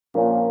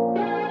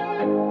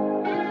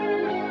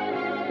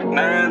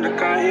Now the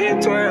car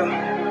hit 12.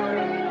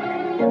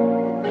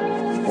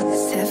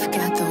 Seth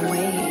got the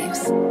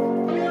waves.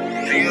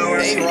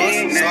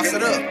 Sauce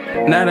it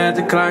up. Now that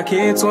the clock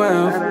hit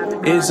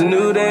 12, it's a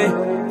new day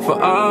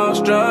for all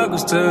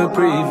struggles to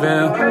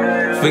prevail.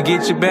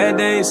 Forget your bad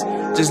days,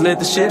 just let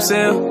the ship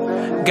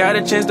sail. Got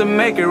a chance to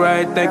make it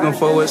right, thank 'em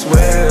for what's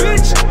well.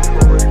 Bitch,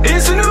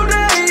 it's a new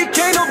day,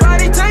 can't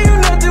nobody tell you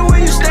nothing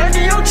when you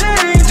stacking your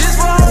change. Just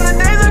for all the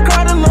days I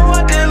cried alone,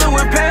 I'm dealing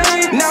with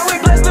pain. Now we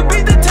blessed to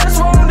beat the test,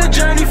 we're on the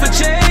journey for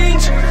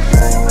change.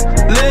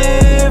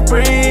 Live,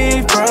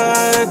 breathe,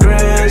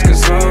 progress,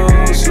 cause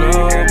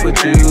slow,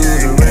 put you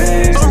to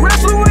rest. A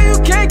wrestler where you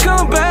can't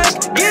come back.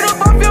 Get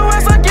up off your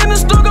ass like in the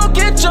store, go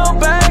get your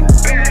back.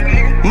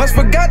 Must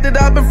forgot that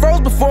I've been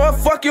froze before I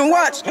fucking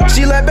watch.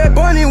 She like Bad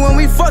Bunny when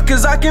we fuck,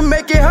 cause I can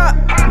make it hot.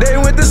 They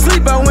went to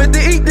sleep, I went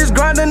to eat, this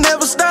grinder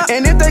never stop.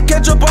 And if they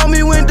catch up on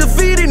me when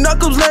defeated,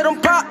 knuckles let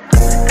them pop.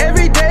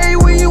 Every day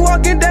when you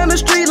walking down the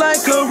street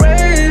like a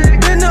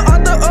raid. Been the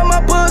author of my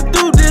book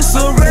through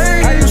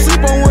disarray. How you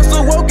sleep on what's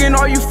awoken,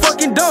 are you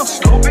fucking dumb?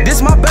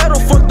 This my battle,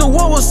 fuck the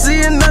war, we'll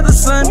see another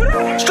sun.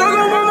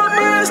 Struggle with my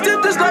mind,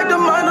 still just like the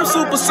mind of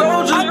super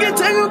soldier. I can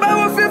tell you about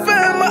what fit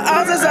in my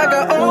eyes as I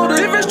got older.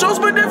 Different strokes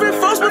but different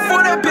folks,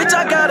 before that bitch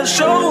I gotta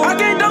show. I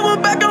can't double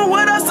back on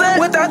what I said,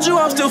 without you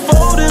I'm still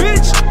folding.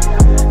 Bitch,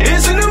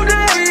 it's a new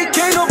day,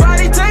 can't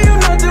nobody tell you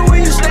nothing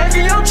when you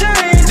stacking your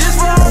change. Just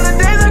for all the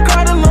days I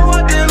cried alone,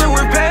 I'm dealing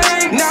with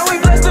pain. Now we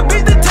blessed to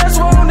beat the test,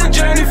 we're on the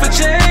journey for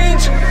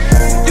change.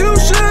 You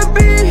should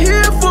be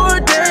here for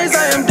days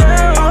I am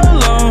down all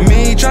alone.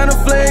 Me tryna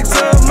flex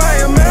up my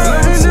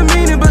amount. Learn the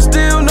meaning but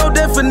still no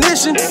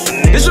definition.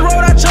 It's the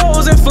road I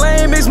chose and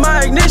flame is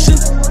my ignition.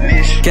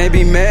 Can't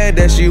be mad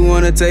that she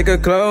wanna take her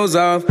clothes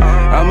off.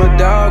 I'm a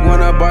dog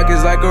when I bark,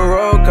 it's like a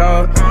roll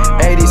call.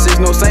 86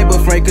 no saint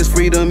but frank, cause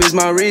freedom is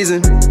my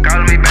reason.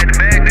 Calling me back to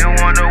back, they don't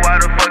wonder why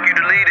the fuck you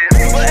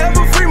deleted.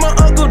 Forever free my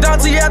Uncle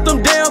Dottie at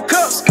them damn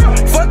cups.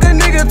 Fuck a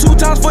nigga 2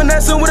 times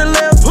finessing with a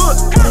left hook.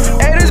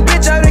 Hey, this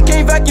bitch out there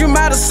can't vacuum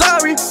out of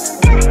sorry.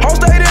 Home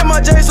stayed in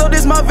my J, so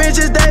this my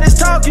vengeance that is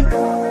talking.